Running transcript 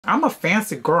I'm a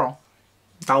fancy girl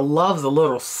that loves a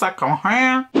little second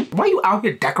hand. Why you out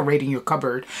here decorating your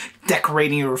cupboard,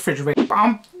 decorating your refrigerator?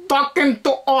 I'm talking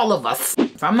to all of us.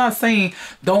 I'm not saying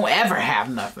don't ever have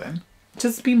nothing.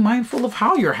 Just be mindful of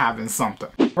how you're having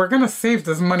something. We're gonna save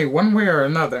this money one way or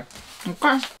another,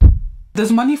 okay?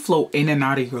 Does money flow in and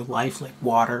out of your life like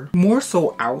water? More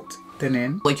so out than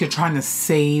in? Like you're trying to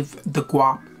save the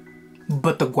guap,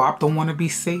 but the guap don't want to be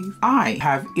saved? I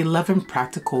have 11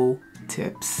 practical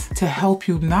tips to help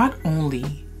you not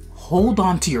only hold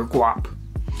on to your guap,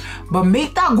 but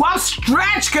make that guap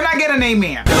stretch. Can I get an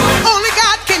amen? Only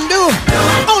God can do.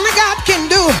 Only God can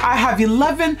do. I have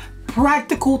 11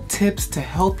 practical tips to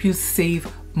help you save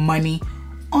money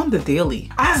on the daily.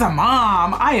 As a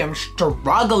mom, I am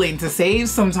struggling to save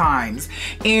sometimes.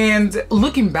 And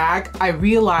looking back, I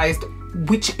realized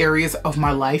which areas of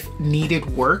my life needed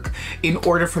work in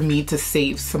order for me to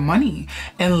save some money.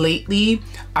 And lately,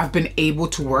 I've been able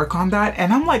to work on that.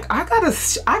 And I'm like, I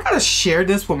gotta share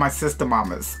this with my sister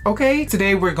mamas, okay?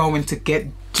 Today, we're going to get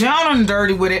down and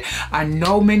dirty with it. I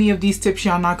know many of these tips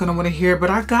y'all not gonna wanna hear, but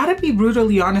I gotta be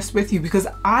brutally honest with you because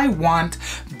I want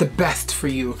the best for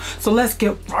you. So let's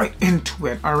get right into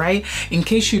it, all right? In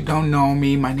case you don't know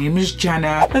me, my name is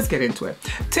Djena. Let's get into it.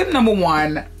 Tip number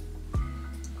 1,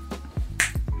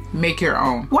 make your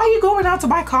own. Why are you going out to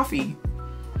buy coffee?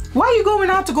 Why are you going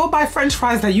out to go buy French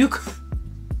fries that you can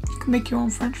make your own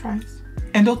French fries?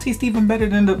 And they'll taste even better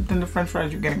than the French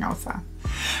fries you're getting outside.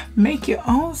 Make your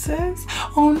own, sis.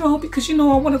 Oh no, because you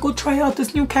know I want to go try out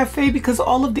this new cafe because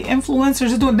all of the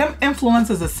influencers are doing. Them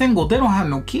influencers are single. They don't have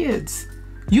no kids.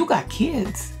 You got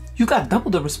kids. You got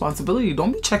double the responsibility.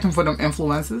 Don't be checking for them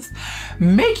influencers.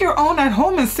 Make your own at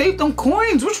home and save them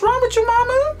coins. What's wrong with you,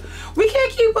 mama? We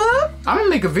can't keep up. I'm gonna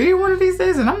make a video one of these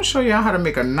days and I'm gonna show you how to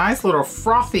make a nice little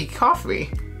frothy coffee.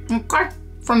 Okay?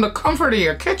 From the comfort of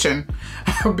your kitchen.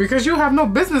 Because you have no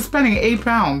business spending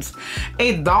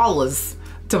 $8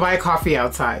 to buy coffee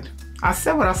outside. I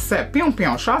said what I said. Pew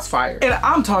pew, shots fired. And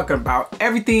I'm talking about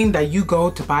everything that you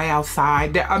go to buy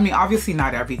outside. I mean, obviously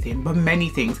not everything, but many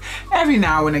things. Every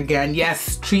now and again,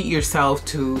 yes, treat yourself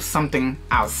to something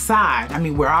outside. I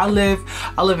mean, where I live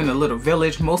in a little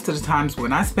village. Most of the times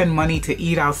when I spend money to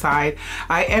eat outside,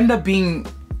 I end up being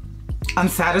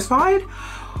unsatisfied.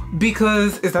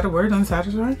 Because, is that a word,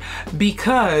 unsatisfied?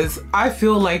 Because I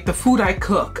feel like the food I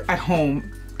cook at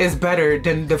home is better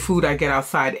than the food I get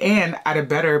outside and at a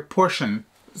better portion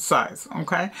size,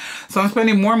 okay? So I'm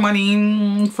spending more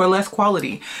money for less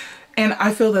quality. And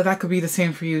I feel that that could be the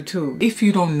same for you too. If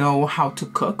you don't know how to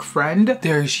cook, friend,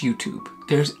 there's YouTube.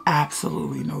 There's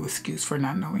absolutely no excuse for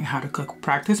not knowing how to cook.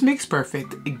 Practice makes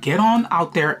perfect. Get on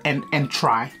out there and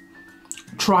try.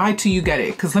 Try till you get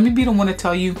it. Because let me be the one to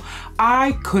tell you,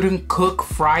 I couldn't cook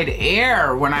fried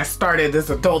air when I started this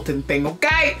adulting thing,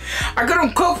 okay? I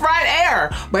couldn't cook fried air.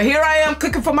 But here I am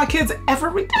cooking for my kids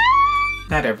every day.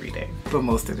 Not every day, but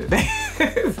most of the day.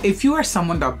 If you are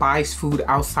someone that buys food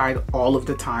outside all of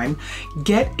the time,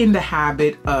 get in the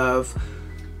habit of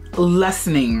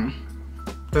lessening.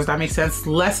 Does that make sense?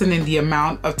 Lessening the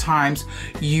amount of times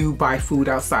you buy food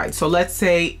outside. So let's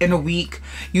say in a week,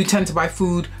 you tend to buy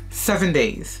food 7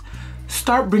 days.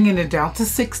 Start bringing it down to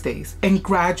 6 days and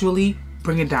gradually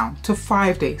bring it down to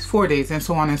 5 days, 4 days, and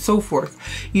so on and so forth.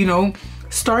 You know,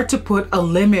 start to put a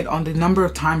limit on the number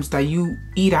of times that you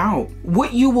eat out.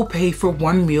 What you will pay for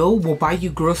one meal will buy you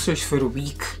groceries for the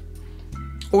week.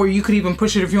 Or you could even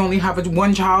push it if you only have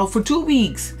one child for 2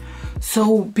 weeks.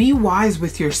 So be wise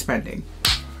with your spending.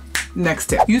 Next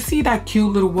tip. You see that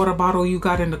cute little water bottle you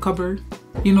got in the cupboard?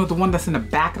 You know, the one that's in the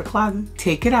back of the closet?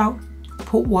 Take it out,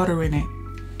 put water in it,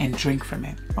 and drink from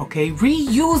it, okay?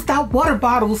 Reuse that water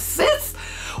bottle, sis.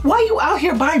 Why you out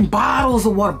here buying bottles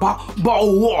of water?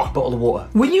 Bottle of water.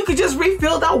 When you could just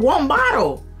refill that one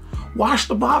bottle. Wash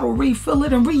the bottle, refill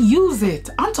it, and reuse it.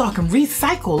 I'm talking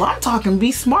recycle. I'm talking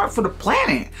be smart for the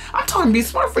planet. I'm talking be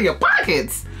smart for your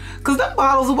pockets. Because them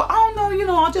bottles of water, I don't know, you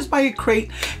know, I'll just buy a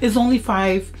crate. It's only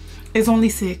 5. It's only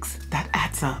 6. That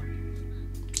adds up.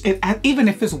 Even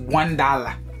if it's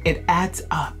 $1, it adds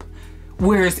up.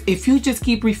 Whereas if you just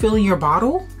keep refilling your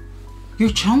bottle,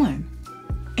 you're chilling.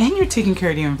 And you're taking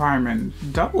care of the environment.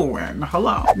 Double win.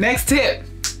 Hello. Next tip.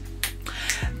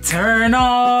 Turn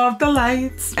off the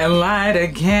lights and light a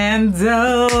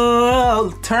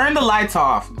candle. Turn the lights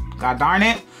off. God darn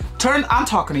it. I'm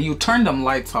talking to you. Turn them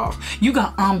lights off. You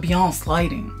got ambiance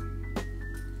lighting.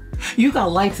 You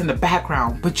got lights in the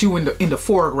background, but you in the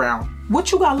foreground.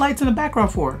 What you got lights in the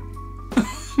background for?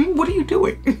 What are you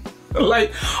doing?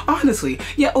 Like, honestly,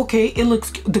 yeah, okay, it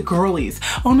looks, the girlies.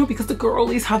 Oh no, because the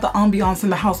girlies have the ambiance in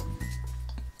the house.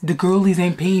 The girlies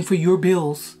ain't paying for your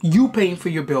bills. You paying for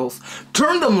your bills.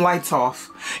 Turn them lights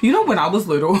off. You know, when I was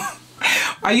little,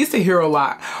 I used to hear a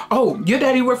lot. Oh, your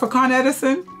daddy worked for Con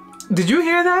Edison? Did you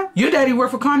hear that? Your daddy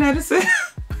worked for Con Edison?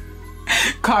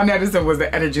 Con Edison was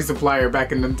the energy supplier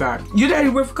back in them times. Your daddy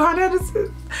worked for Con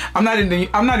Edison? I'm not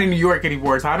in New York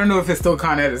anymore, so I don't know if it's still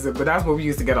Con Edison, but that's what we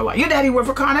used to get a lot. Your daddy worked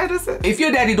for Con Edison? If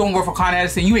your daddy don't work for Con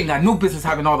Edison, you ain't got no business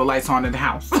having all the lights on in the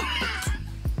house.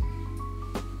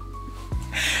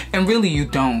 And really you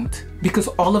don't, because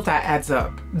all of that adds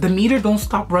up. The meter don't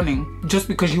stop running just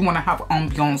because you want to have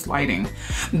ambiance lighting.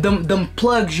 Them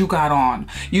plugs you got on,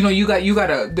 you know, you got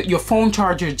your phone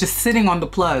charger just sitting on the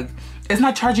plug. It's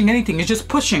not charging anything. It's just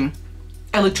pushing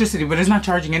electricity, but it's not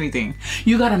charging anything.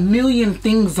 You got a million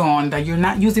things on that you're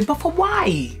not using, but for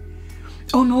why?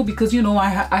 Oh no, because you know, I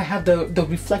have the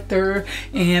reflector,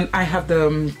 and I have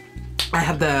the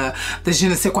je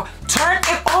ne sais quoi. Turn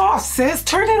it off, sis.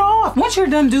 Turn it off. Once you're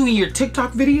done doing your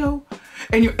TikTok video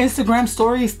and your Instagram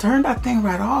stories, turn that thing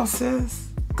right off, sis.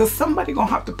 Because somebody gonna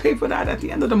have to pay for that at the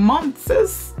end of the month,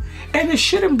 sis. And it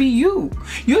shouldn't be you.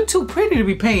 You're too pretty to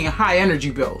be paying high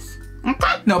energy bills.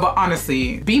 Okay? No, but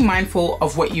honestly, be mindful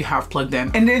of what you have plugged in.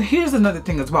 And then here's another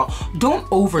thing as well. Don't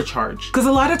overcharge. Because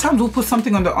a lot of times we'll put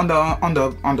something on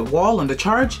the wall, on the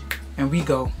charge, and we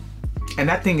go. And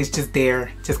that thing is just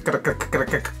there, just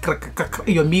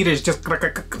your meter's just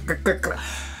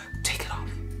take it off.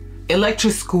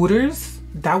 Electric scooters,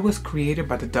 that was created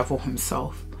by the devil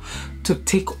himself to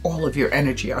take all of your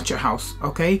energy out your house,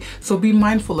 okay? So be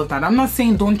mindful of that. I'm not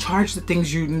saying don't charge the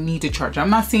things you need to charge.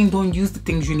 I'm not saying don't use the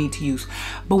things you need to use.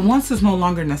 But once it's no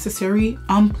longer necessary,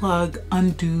 unplug,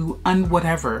 undo,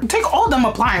 whatever. Take all them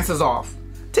appliances off.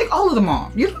 Take all of them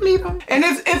off. You don't need them. And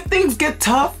if things get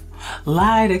tough,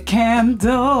 light a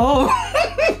candle.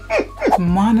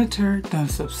 Monitor the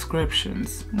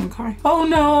subscriptions, okay? Oh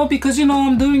no, because you know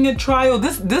I'm doing a trial.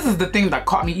 This is the thing that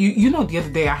caught me. You know, the other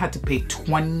day I had to pay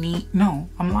 20, no,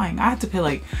 I'm lying. I had to pay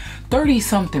like 30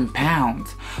 something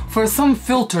pounds for some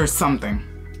filter something.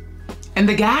 And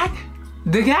the gag is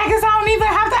I don't even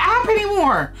have the app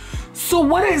anymore. So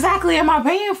what exactly am I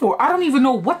paying for? I don't even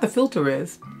know what the filter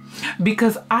is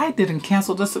because I didn't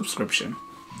cancel the subscription.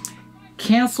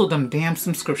 Cancel them damn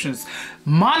subscriptions.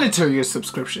 Monitor your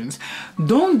subscriptions.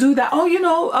 Don't do that. Oh, you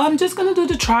know, I'm just gonna do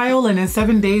the trial and in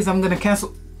 7 days I'm gonna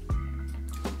cancel.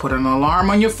 Put an alarm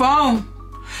on your phone.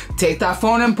 Take that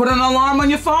phone and put an alarm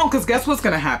on your phone, because guess what's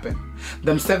gonna happen?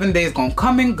 Them 7 days gonna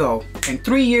come and go. And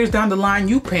 3 years down the line,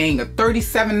 you paying a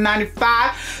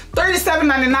 $37.95,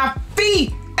 $37.99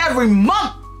 fee every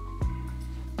month.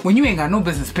 When you ain't got no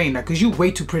business paying that, because you way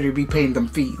too pretty to be paying them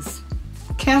fees.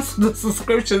 Cancel the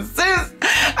subscription, sis.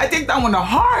 I take that one to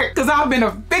heart because I've been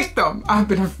a victim. I've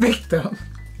been a victim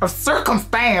of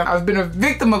circumstance. I've been a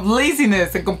victim of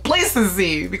laziness and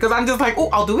complacency because I'm just like, oh,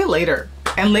 I'll do it later.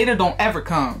 And later don't ever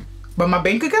come. But my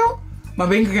bank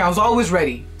account's always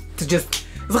ready to just,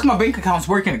 it's like my bank account's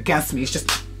working against me. It's just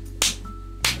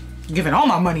giving all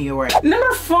my money away.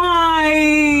 Number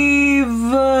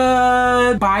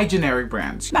 5, buy generic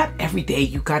brands. Not every day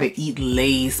you gotta eat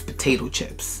Lay's potato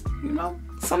chips, you know?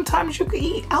 Sometimes you can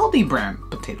eat Aldi brand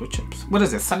potato chips. What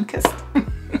is it, Sunkist?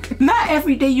 Not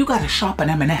every day you gotta shop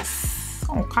an M&S,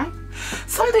 okay?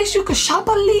 Some days you can shop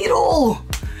a Lidl,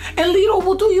 and Lidl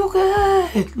will do you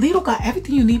good. Lidl got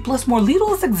everything you need plus more.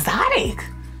 Lidl is exotic.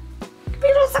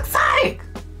 Lidl's exotic,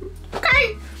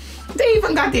 okay? They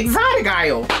even got the exotic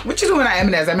aisle. What you doing at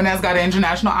M&S? M&S got an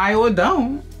international aisle? It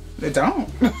don't. It don't.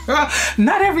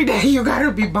 Not every day you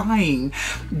gotta be buying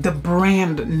the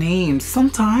brand names.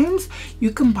 Sometimes you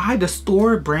can buy the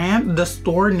store brand, the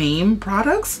store name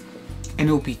products, and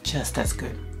it'll be just as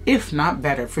good, if not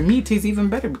better. For me, it tastes even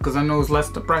better because I know it's less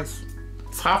the price.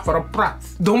 It's half of the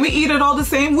price. Don't we eat it all the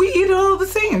same? We eat it all the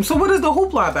same. So what is the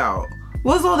hoopla about?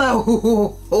 What's all that?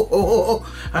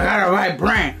 I gotta buy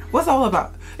brand. What's all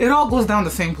about? It all goes down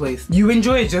the same place. You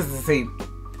enjoy it just the same.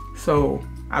 So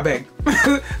I beg,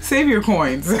 save your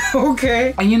coins,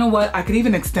 okay? And you know what? I could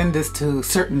even extend this to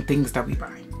certain things that we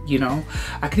buy, you know?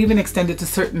 I could even extend it to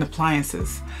certain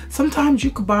appliances. Sometimes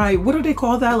you could buy, what do they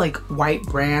call that? Like white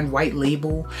brand, white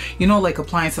label, you know, like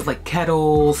appliances like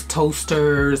kettles,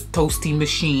 toasters, toasting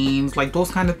machines, like those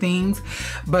kind of things.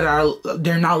 But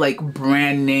they're not like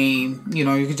brand name, you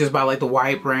know, you could just buy like the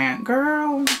white brand.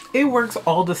 Girl, it works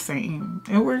all the same.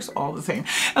 It works all the same.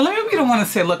 And let me be the one to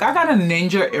say, look, I got a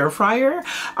Ninja air fryer.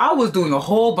 I was doing a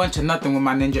whole bunch of nothing with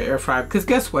my Ninja air fryer because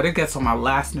guess what? It gets on my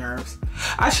last nerves.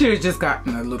 I should have just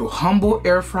gotten a little humble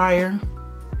air fryer.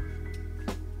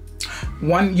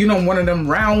 One, you know, one of them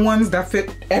round ones that fit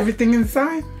everything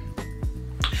inside.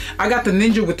 I got the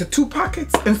Ninja with the 2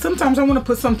 pockets, and sometimes I want to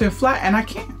put something flat and I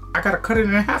can't. I gotta cut it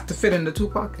in half to fit in the 2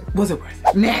 pockets. Was it worth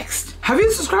it? Next, have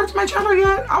you subscribed to my channel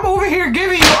yet? I'm over here I'm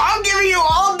giving you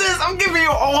all this. I'm giving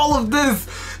you all of this.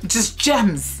 Just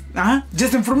gems,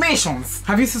 just informations.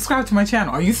 Have you subscribed to my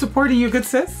channel? Are you supporting your good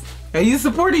sis? Are you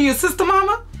supporting your sister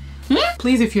mama?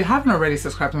 Please, if you haven't already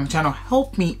subscribed to my channel,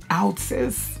 help me out,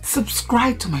 sis.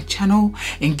 Subscribe to my channel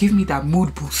and give me that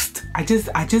mood boost. I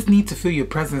just need to feel your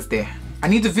presence there. I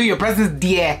need to feel your presence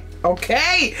there,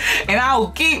 okay? And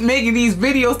I'll keep making these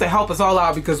videos to help us all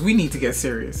out because we need to get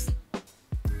serious.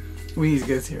 We need to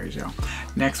get serious, y'all.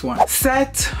 Next one.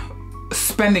 Set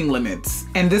spending limits,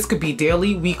 and this could be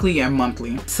daily, weekly, and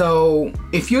monthly. So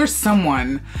if you're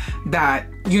someone that,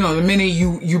 you know, the minute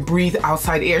you breathe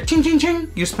outside air, ching ching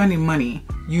ching, you're spending money,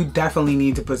 you definitely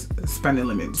need to put spending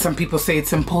limits. Some people say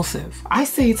it's impulsive. I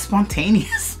say it's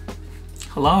spontaneous.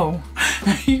 Hello,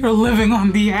 you're living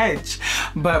on the edge.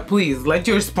 But please let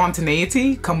your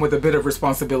spontaneity come with a bit of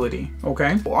responsibility,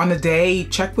 okay? On a day,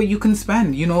 check what you can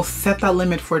spend, you know, set that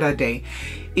limit for that day.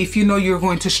 If you know you're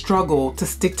going to struggle to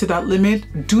stick to that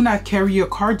limit, do not carry your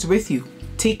cards with you.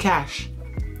 Take cash.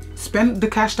 Spend the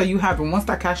cash that you have, and once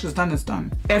that cash is done, it's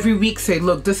done. Every week say,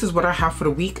 look, this is what I have for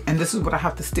the week, and this is what I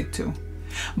have to stick to.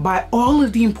 Buy all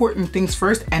of the important things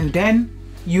first, and then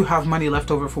you have money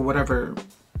left over for whatever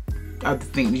other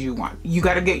things you want. You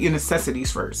got to get your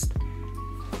necessities first,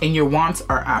 and your wants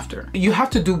are after. You have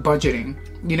to do budgeting.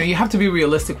 You know, you have to be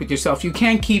realistic with yourself. You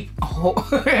can't keep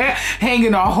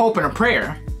hanging on hope and a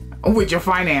prayer with your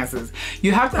finances.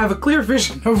 You have to have a clear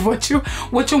vision of what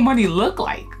your money look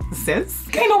like, sis.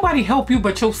 Can't nobody help you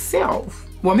but yourself.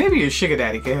 Well, maybe your sugar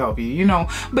daddy can help you, you know.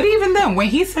 But even then, when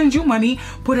he sends you money,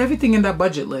 put everything in that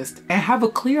budget list and have a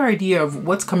clear idea of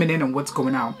what's coming in and what's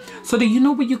going out so that you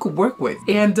know what you could work with.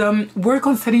 And work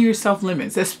on setting yourself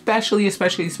limits, especially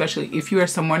if you are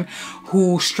someone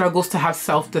who struggles to have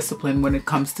self-discipline when it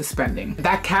comes to spending.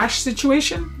 That cash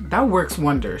situation, that works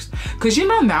wonders. Because you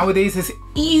know, nowadays it's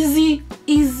easy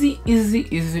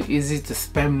to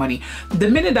spend money.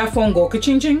 The minute that phone go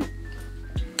ka-ching-ching,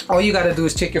 all you gotta do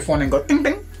is check your phone and go ding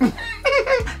ding, ding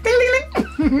ding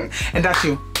ding, and that's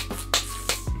you.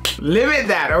 Limit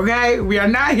that, okay? We are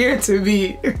not here to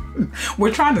be,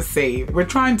 we're trying to save. We're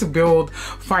trying to build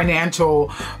financial,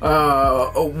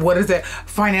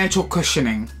 financial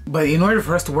cushioning. But in order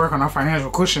for us to work on our financial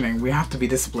cushioning, we have to be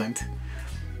disciplined.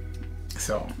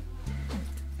 So,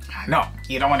 I know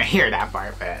you don't want to hear that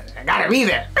part, but I gotta be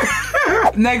there.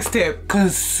 Next tip,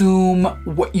 consume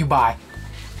what you buy.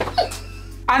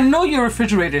 I know your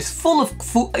refrigerator is full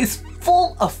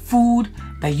of food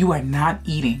that you are not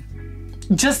eating.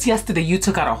 Just yesterday, you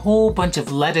took out a whole bunch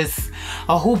of lettuce,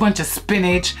 a whole bunch of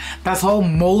spinach that's all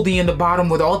moldy in the bottom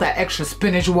with all that extra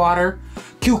spinach water,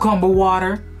 cucumber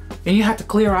water, and you had to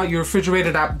clear out your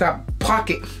refrigerator. That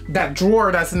pocket, that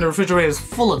drawer that's in the refrigerator is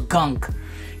full of gunk.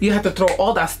 You have to throw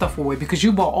all that stuff away because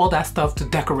you bought all that stuff to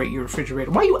decorate your refrigerator.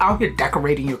 Why are you out here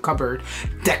decorating your cupboard,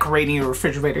 decorating your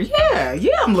refrigerator? Yeah,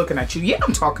 I'm looking at you. Yeah,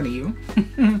 I'm talking to you.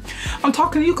 I'm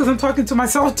talking to you because I'm talking to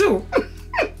myself too.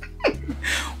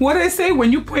 What do they say?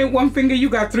 When you point one finger, you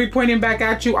got 3 pointing back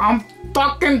at you. I'm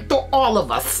talking to all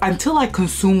of us. Until I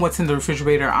consume what's in the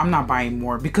refrigerator, I'm not buying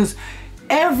more because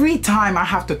every time I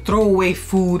have to throw away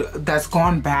food that's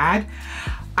gone bad,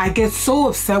 I get so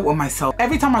upset with myself.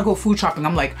 Every time I go food shopping,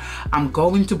 I'm like, I'm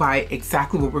going to buy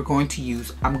exactly what we're going to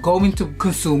use. I'm going to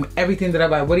consume everything that I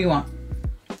buy. What do you want?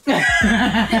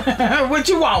 What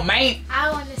you want, man?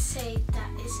 I want to say that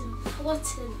it's important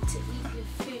to eat your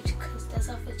food because there's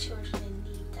other children in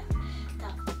need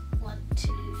that want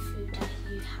to eat food that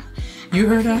you have. You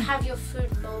heard that? If you have your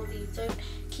food moldy, don't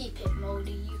keep it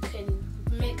moldy. You can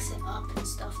mix it up and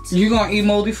stuff. You gonna eat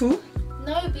moldy food?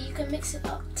 No, but you can mix it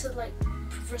up to like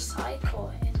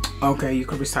recycle it. Okay, you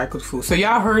can recycle the food. So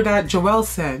y'all heard that? Joelle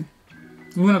said,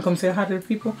 you wanna come say hi to the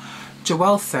people?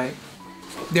 Joelle said,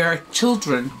 there are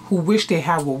children who wish they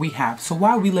had what we have. So why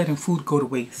are we letting food go to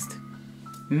waste?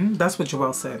 That's what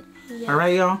Joelle said. Yeah. All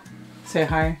right, y'all? Say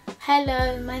hi.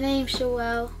 Hello, my name's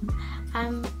Joelle.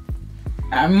 I'm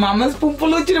Mama's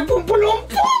Pumpuluchi Pumpulum.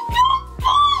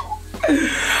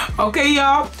 Okay,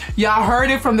 y'all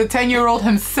heard it from the 10-year-old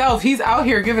himself. He's out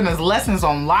here giving us lessons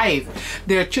on life.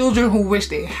 There are children who wish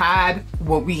they had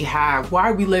what we have. Why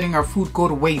are we letting our food go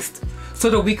to waste so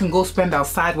that we can go spend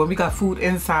outside when we got food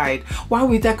inside? Why are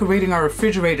we decorating our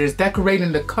refrigerators,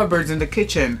 decorating the cupboards in the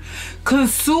kitchen?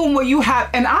 Consume what you have.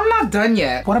 And I'm not done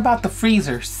yet. What about the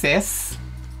freezer, sis?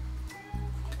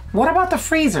 What about the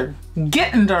freezer?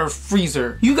 Get in the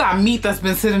freezer. You got meat that's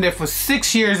been sitting there for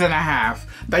 6 years and a half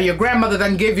that your grandmother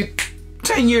done gave you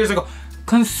 10 years ago.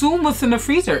 consume what's in the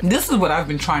freezer. This is what I've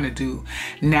been trying to do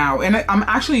now, and I'm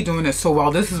actually doing it so well.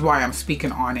 This is why I'm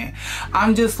speaking on it.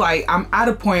 I'm just like, I'm at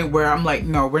a point where I'm like,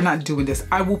 no, we're not doing this.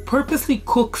 I will purposely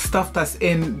cook stuff that's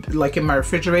in like in my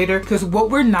refrigerator, because what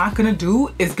we're not gonna do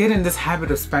is get in this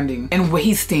habit of spending and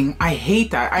wasting. I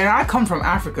hate that. I come from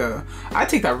Africa. I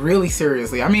take that really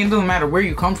seriously. I mean, it doesn't matter where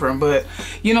you come from, but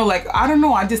you know, like, I don't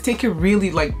know, I just take it really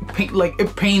like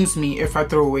it pains me if I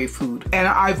throw away food. And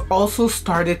I've also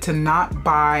started to not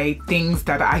buy things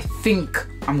that I think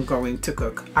I'm going to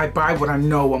cook. I buy what I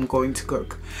know I'm going to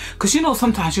cook. Because you know,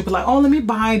 sometimes you'll be like, oh, let me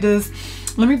buy this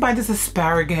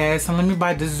asparagus, and let me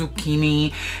buy this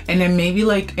zucchini, and then maybe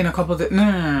like in a couple of days,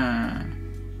 no.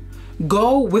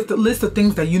 Go with the list of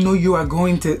things that you know you are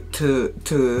going to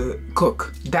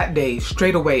cook that day,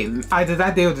 straight away, either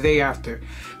that day or the day after.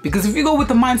 Because if you go with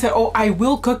the mindset, oh, I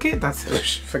will cook it, that's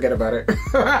forget about it.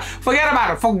 Forget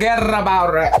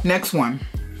about it. Next one.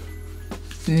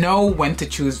 Know when to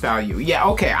choose value. Yeah,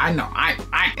 okay, I know.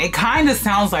 It kind of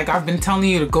sounds like I've been telling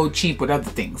you to go cheap with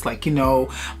other things, like, you know,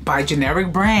 buy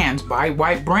generic brands, buy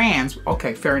white brands.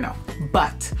 Okay, fair enough.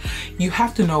 But you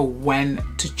have to know when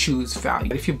to choose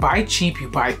value. If you buy cheap, you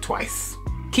buy twice.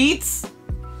 Keats,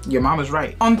 your mom is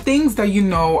right. On things that you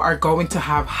know are going to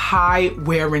have high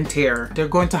wear and tear, they're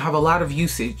going to have a lot of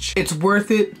usage, it's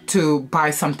worth it to buy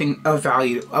something of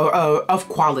value, of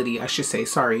quality, I should say,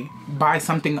 sorry. Buy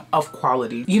something of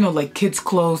quality. You know, like kids'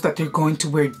 clothes that they're going to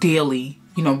wear daily.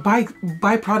 You know, buy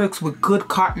products with good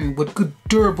cotton, with good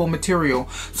durable material,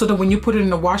 so that when you put it in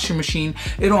the washing machine,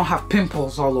 it don't have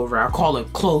pimples all over. I call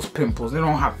it clothes pimples. They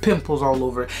don't have pimples all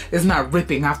over. It's not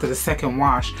ripping after the second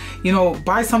wash. You know,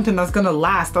 buy something that's gonna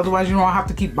last. Otherwise, you don't have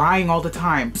to keep buying all the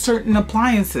time. Certain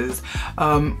appliances,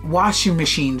 washing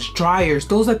machines, dryers,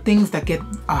 those are things that get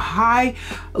a high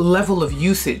level of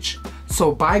usage.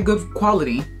 So buy good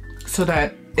quality so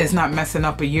that it's not messing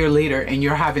up a year later and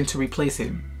you're having to replace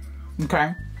it.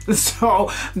 Okay, so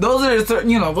those are certain,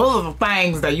 you know, those are the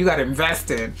things that you got to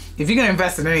invest in. If you're gonna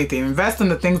invest in anything, invest in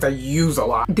the things that you use a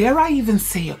lot. Dare I even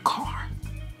say a car?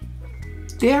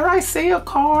 Dare I say a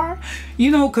car?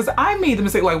 You know, because I made the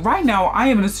mistake. Like right now, I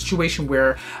am in a situation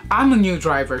where I'm a new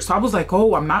driver, so I was like,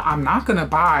 oh, I'm not gonna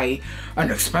buy an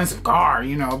expensive car,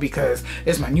 you know, because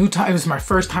it's my new time. It's my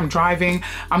first time driving.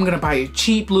 I'm gonna buy a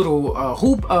cheap little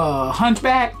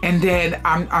hunchback, and then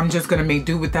I'm just gonna make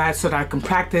do with that so that I can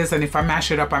practice. And if I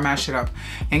mash it up, I mash it up.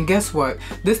 And guess what?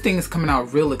 This thing is coming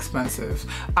out real expensive.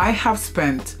 I have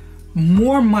spent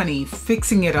more money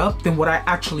fixing it up than what I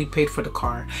actually paid for the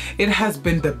car. It has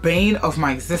been the bane of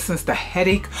my existence, the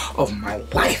headache of my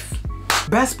life.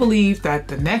 Best believe that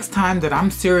the next time that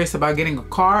I'm serious about getting a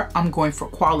car, I'm going for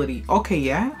quality. Okay,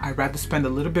 yeah, I'd rather spend a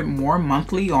little bit more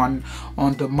monthly on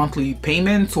the monthly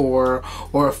payments or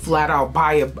flat out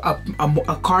buy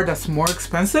a car that's more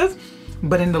expensive.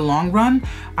 But in the long run,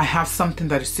 I have something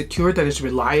that is secure, that is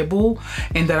reliable,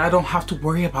 and that I don't have to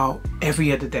worry about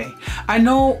every other day. I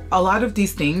know a lot of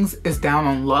these things is down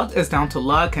to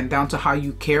luck and down to how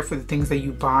you care for the things that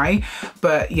you buy.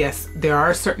 But yes, there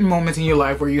are certain moments in your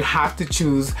life where you have to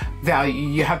choose value.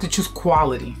 You have to choose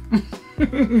quality.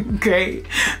 Okay?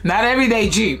 Not every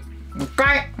day cheap.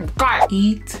 Okay? Okay.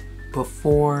 Eat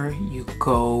before you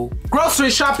go grocery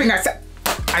shopping.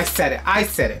 I said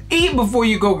it. Eat before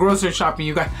you go grocery shopping,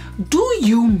 you guys. Do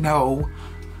you know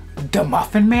the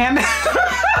Muffin Man?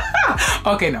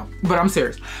 Okay, no, but I'm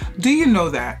serious. Do you know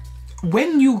that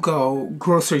when you go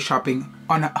grocery shopping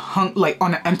on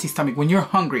an empty stomach, when you're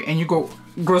hungry and you go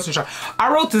grocery shop,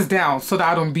 I wrote this down so that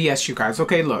I don't BS you guys.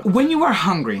 Okay, look, when you are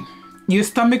hungry, your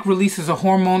stomach releases a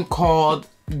hormone called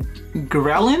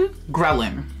ghrelin.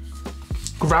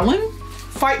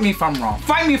 Fight me if I'm wrong.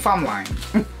 Fight me if I'm lying.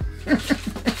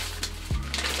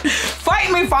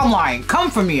 Fight me if I'm lying. Come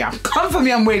for me.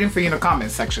 I'm waiting for you in the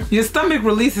comment section. Your stomach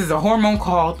releases a hormone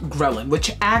called ghrelin,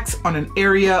 which acts on an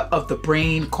area of the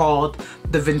brain called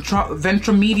the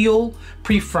ventromedial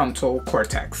prefrontal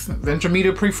cortex.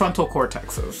 Ventromedial prefrontal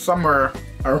cortex. So somewhere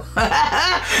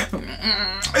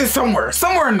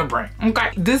in the brain.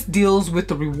 Okay. This deals with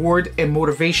the reward and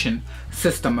motivation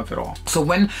system of it all. So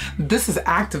when this is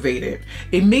activated,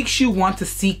 it makes you want to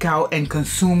seek out and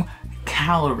consume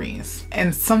calories.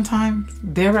 And sometimes,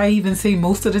 dare I even say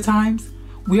most of the times,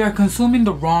 we are consuming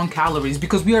the wrong calories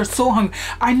because we are so hungry.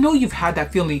 I know you've had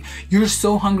that feeling. You're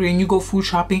so hungry and you go food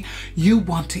shopping, you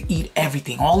want to eat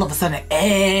everything. All of a sudden,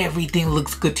 everything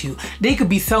looks good to you. They could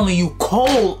be selling you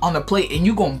coal on the plate and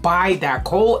you're gonna buy that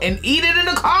coal and eat it in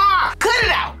the car. Cut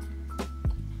it out.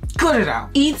 Cut it out.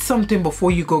 Eat something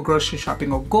before you go grocery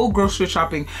shopping, or go grocery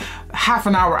shopping half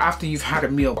an hour after you've had a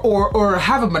meal, or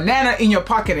have a banana in your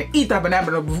pocket and eat that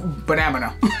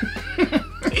banana.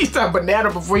 Eat that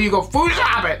banana before you go food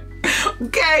shopping.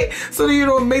 Okay? So that you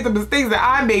don't make the mistakes that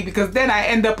I made, because then I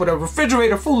end up with a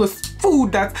refrigerator full of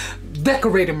food that's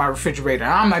decorating my refrigerator.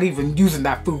 I'm not even using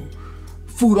that food.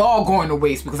 Food all going to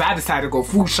waste because I decided to go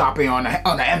food shopping on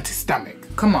an empty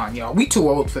stomach. Come on, y'all. We too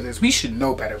old for this. We should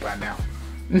know better by now.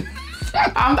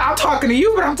 I'm talking to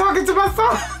you, but I'm talking to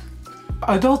myself.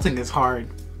 Adulting is hard.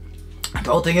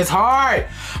 Adulting is hard,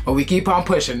 but we keep on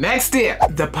pushing. Next tip,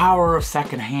 the power of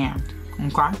secondhand.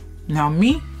 Okay? Now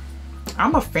me,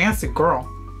 I'm a fancy girl.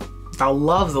 I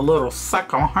love the little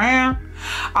secondhand.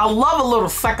 I love a little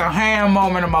secondhand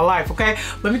moment in my life, okay?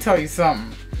 Let me tell you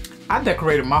something. I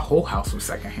decorated my whole house with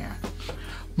secondhand.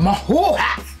 My whole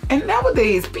house. And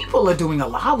nowadays, people are doing a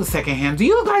lot with secondhand. Do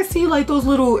you guys see like those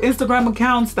little Instagram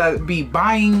accounts that be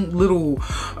buying little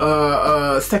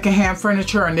secondhand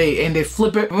furniture and they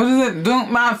flip it? What is it? Don't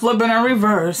mind flipping in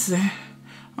reverse.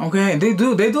 Okay, they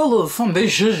do a little something. They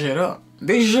zhuzh it up.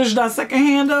 They zhuzh that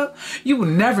secondhand up. You would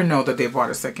never know that they bought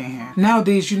a secondhand.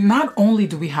 Nowadays, not only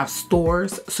do we have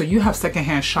stores, so you have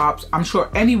secondhand shops. I'm sure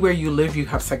anywhere you live, you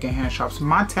have secondhand shops.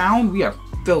 My town, we are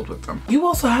filled with them. You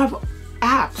also have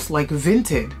apps like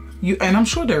Vinted. And I'm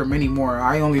sure there are many more.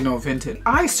 I only know Vinted.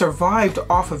 I survived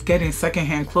off of getting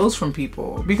secondhand clothes from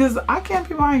people because I can't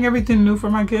be buying everything new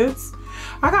for my kids.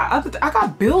 I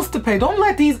got bills to pay. Don't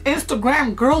let these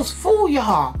Instagram girls fool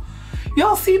y'all.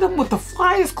 Y'all see them with the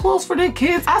flyest clothes for their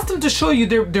kids. Ask them to show you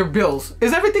their bills.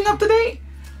 Is everything up to date?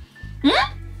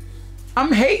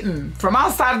 I'm hating from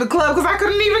outside of the club because I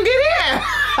couldn't even get in.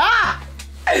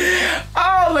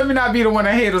 Oh, let me not be the one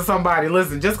to hate on somebody.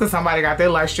 Listen, just because somebody got their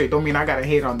life straight don't mean I gotta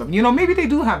hate on them. You know, maybe they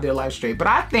do have their life straight, but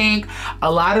I think a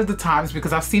lot of the times,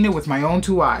 because I've seen it with my own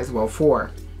 2 eyes, well,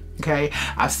 4, okay?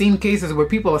 I've seen cases where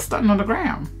people are stunting on the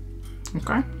gram,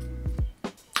 okay?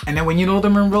 And then when you know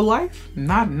them in real life,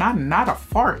 not a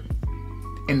fart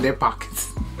in their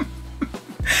pockets.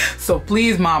 So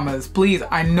please, mamas, please,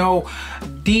 I know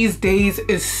these days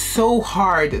is so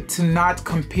hard to not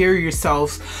compare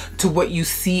yourselves to what you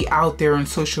see out there on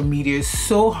social media. It's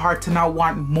so hard to not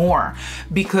want more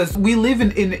because we live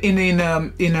in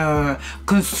a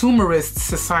consumerist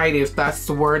society, if that's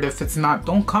the word. If it's not,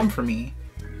 don't come for me.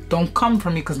 Don't come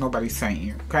for me because nobody's saying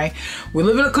you, okay? We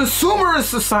live in a consumerist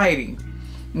society.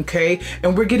 Okay,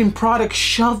 and we're getting products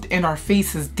shoved in our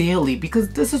faces daily because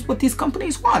this is what these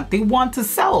companies want. They want to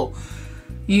sell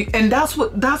you, and that's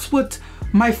what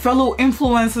my fellow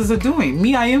influencers are doing.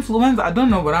 Me, I influence. I don't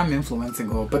know what I'm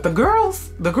influencing over, but the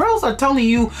girls are telling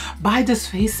you, buy this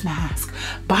face mask,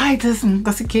 buy this,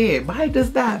 buy this,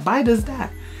 that, buy this,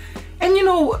 that. And you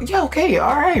know, yeah, okay,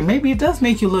 all right, maybe it does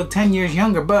make you look 10 years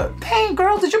younger, but dang,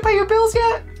 girl, did you pay your bills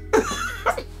yet?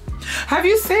 Have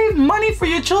you saved money for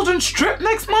your children's trip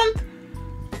next month?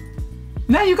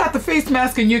 Now you got the face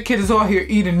mask and your kid is all here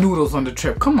eating noodles on the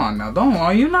trip. Come on now, don't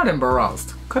worry, you're not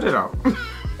embarrassed. Cut it out.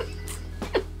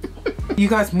 You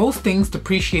guys, most things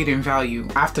depreciate in value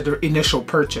after the initial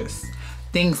purchase.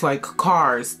 Things like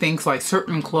cars, things like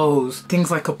certain clothes,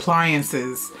 things like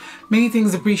appliances. Many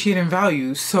things depreciate in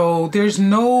value. So there's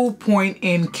no point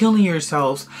in killing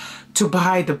yourselves to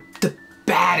buy the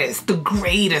baddest, the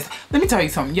greatest. Let me tell you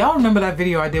something. Y'all remember that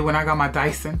video I did when I got my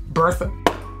Dyson? Bertha.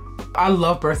 I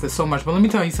love Bertha so much, but let me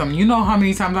tell you something. You know how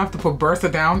many times I have to put Bertha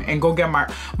down and go get my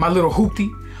little hoopty?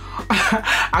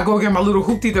 I go get my little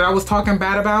hoopty that I was talking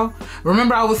bad about.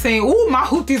 Remember I was saying, ooh, my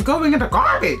hoopty's going in the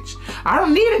garbage. I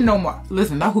don't need it no more.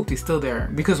 Listen, that hoopty's still there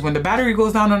because when the battery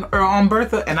goes down on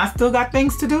Bertha and I still got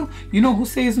things to do, you know who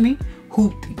saves me?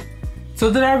 Hoopty.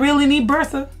 So did I really need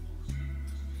Bertha?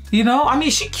 You know, I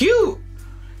mean, she cute.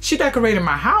 She decorated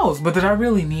my house, but did I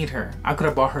really need her? I could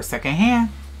have bought her secondhand.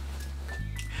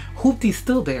 Hoopty's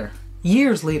still there.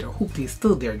 Years later, Hoopty's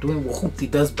still there doing what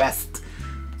Hoopty does best.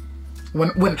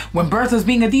 When Bertha's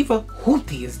being a diva,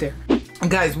 Hoopty is there.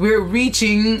 Guys, we're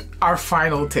reaching our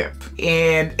final tip.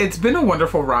 And it's been a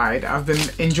wonderful ride. I've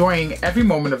been enjoying every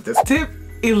moment of this. Tip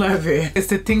 11 is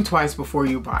to think twice before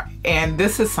you buy. And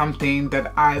this is something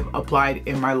that I've applied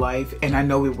in my life and I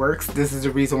know it works. This is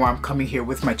the reason why I'm coming here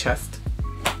with my chest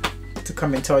to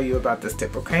come and tell you about this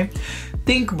tip, okay?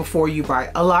 Think before you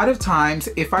buy. A lot of times,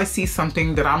 if I see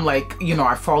something that I'm like, you know,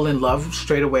 I fall in love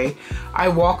straight away, I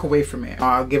walk away from it.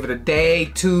 I'll give it a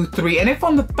day, 2, 3, and if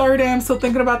on the 3rd day I'm still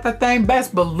thinking about that thing,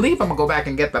 best believe I'm gonna go back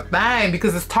and get the thing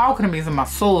because it's talking to me, it's in my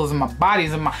soul, it's in my body,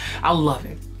 it's in my, I love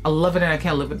it. I love it and I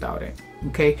can't live without it,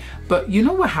 okay? But you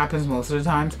know what happens most of the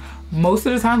times? Most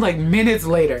of the time, like minutes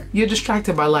later, you're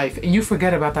distracted by life and you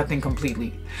forget about that thing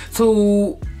completely.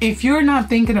 So if you're not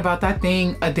thinking about that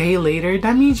thing a day later,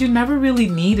 that means you never really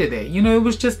needed it. You know, it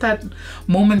was just that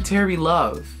momentary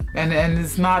love and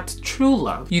it's not true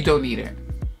love. You don't need it.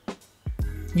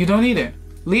 You don't need it.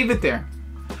 Leave it there.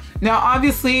 Now,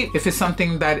 obviously, if it's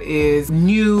something that is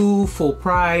new, full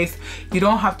price, you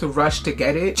don't have to rush to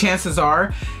get it. Chances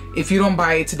are, if you don't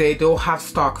buy it today, they'll have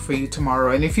stock for you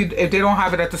tomorrow. And if they don't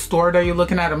have it at the store that you're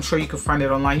looking at, I'm sure you can find it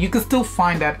online. You can still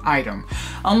find that item,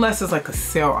 unless it's like a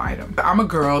sale item. I'm a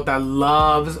girl that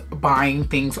loves buying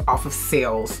things off of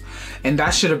sales. And that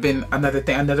should have been another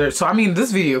thing, so I mean,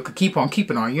 this video could keep on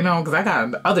keeping on, you know, because I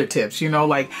got other tips, you know,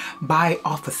 like buy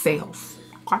off of sales.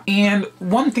 And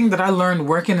one thing that I learned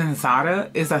working in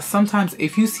Zara is that sometimes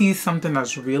if you see something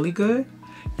that's really good,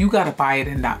 you gotta buy it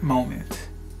in that moment.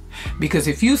 Because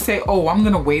if you say, oh, I'm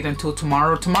gonna wait until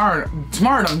tomorrow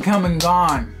done come and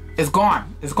gone. It's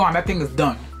gone, that thing is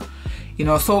done. You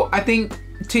know, so I think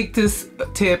take this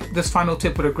final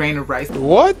tip with a grain of rice.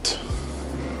 What?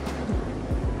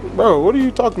 Bro, what are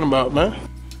you talking about, man?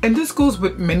 And this goes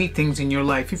with many things in your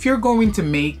life. If you're going to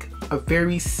make a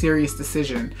very serious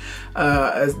decision,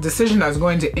 a decision that's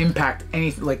going to impact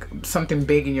like something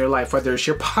big in your life, whether it's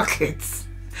your pockets,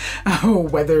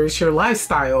 whether it's your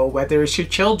lifestyle, whether it's your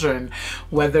children,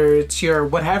 whether it's your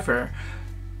whatever,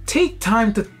 take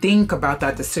time to think about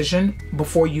that decision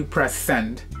before you press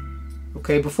send.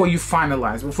 Okay, before you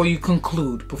finalize, before you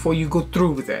conclude, before you go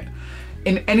through with it.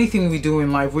 In anything we do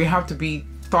in life, we have to be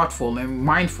thoughtful and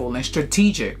mindful and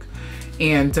strategic.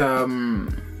 And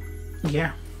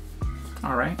yeah.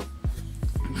 All right.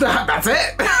 That's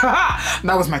it.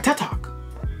 That was my TED Talk.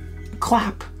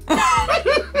 Clap.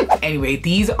 Anyway,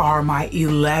 these are my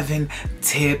 11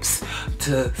 tips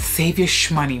to save your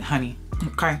shmoney, honey.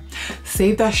 Okay?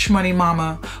 Save that shmoney,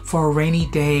 mama, for a rainy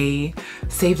day.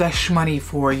 Save that shmoney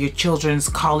for your children's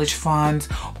college funds,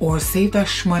 or save that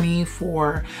shmoney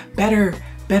for better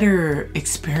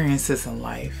experiences in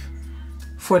life.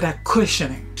 For that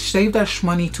cushioning. Save that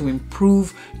shmoney to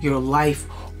improve your life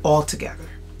altogether.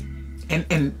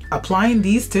 And applying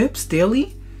these tips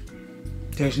daily,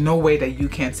 there's no way that you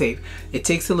can't save. It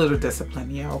takes a little discipline,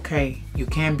 yeah, okay? You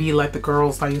can't be like the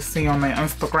girls that you see on the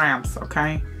Instagrams,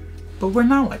 okay? But we're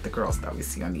not like the girls that we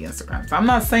see on the Instagrams. I'm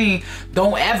not saying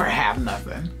don't ever have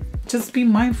nothing. Just be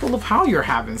mindful of how you're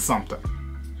having something.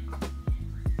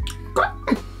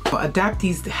 Adapt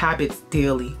these habits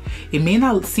daily. It may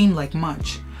not seem like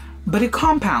much, but it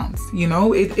compounds, you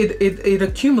know, it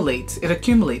accumulates,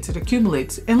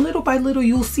 and little by little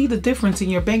you'll see the difference in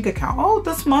your bank account. Oh,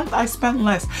 this month I spent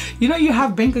less. You know, you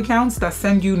have bank accounts that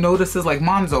send you notices like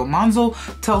Monzo. Monzo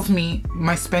tells me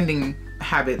my spending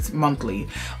habits monthly.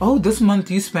 Oh, this month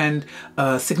you spend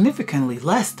significantly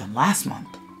less than last month.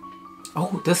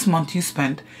 Oh, this month you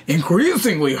spent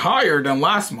increasingly higher than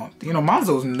last month. You know,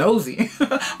 Monzo's nosy.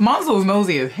 Monzo's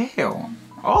nosy as hell.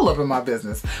 All up in my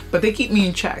business, but they keep me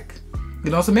in check. You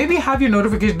know, so maybe have your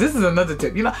notifications. This is another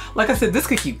tip. You know, like I said, this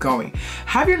could keep going.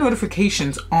 Have your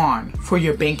notifications on for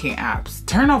your banking apps.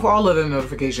 Turn off all of the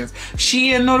notifications.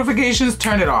 Shein notifications,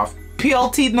 turn it off.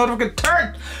 PLT notifications,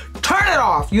 turn it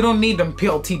off. You don't need them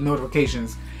PLT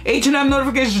notifications. H&M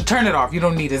notifications, turn it off. You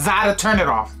don't need it. Zada, turn it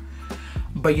off.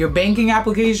 But your banking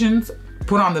applications,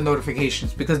 put on the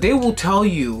notifications, because they will tell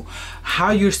you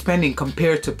how you're spending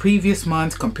compared to previous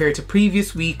months, compared to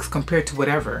previous weeks, compared to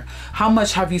whatever. How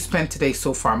much have you spent today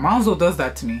so far? Monzo does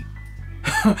that to me.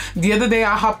 The other day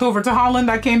I hopped over to Holland,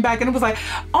 I came back and it was like,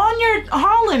 on your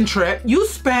Holland trip, you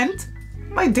spent,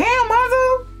 I'm like, damn,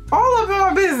 Monzo, all up in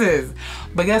my business.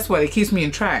 But guess what? It keeps me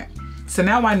in track. So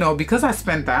now I know, because I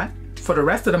spent that, for the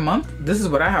rest of the month, this is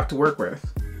what I have to work with.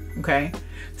 Okay?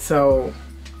 So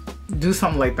do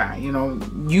something like that, you know,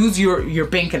 use your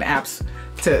banking apps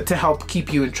to help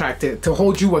keep you in track, to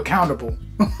hold you accountable.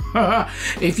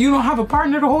 If you don't have a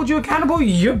partner to hold you accountable,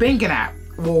 your banking app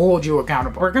will hold you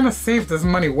accountable. We're gonna save this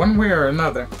money one way or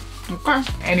another. Okay.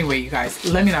 Anyway, you guys,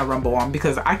 let me not ramble on,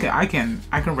 because I can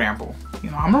ramble. You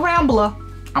know, I'm a rambler.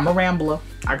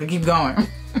 I can keep going.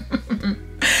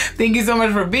 Thank you so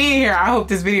much for being here. I hope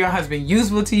this video has been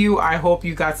useful to you. I hope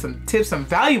you got some tips, some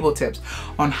valuable tips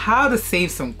on how to save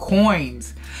some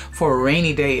coins for a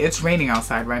rainy day. It's raining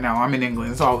outside right now. I'm in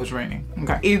England. It's always raining.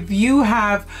 Okay. If you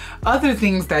have other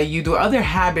things that you do, other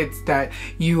habits that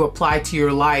you apply to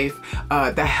your life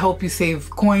that help you save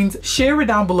coins, share it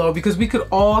down below, because we could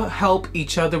all help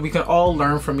each other. We can all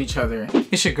learn from each other.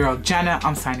 It's your girl, Djena.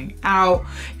 I'm signing out.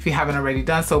 If you haven't already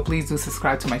done so, please do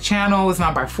subscribe to my channel. It's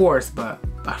not by force, but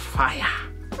by fire.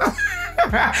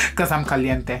 Because I'm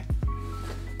caliente.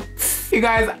 You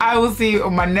guys, I will see you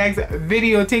on my next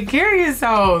video. Take care of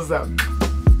yourselves.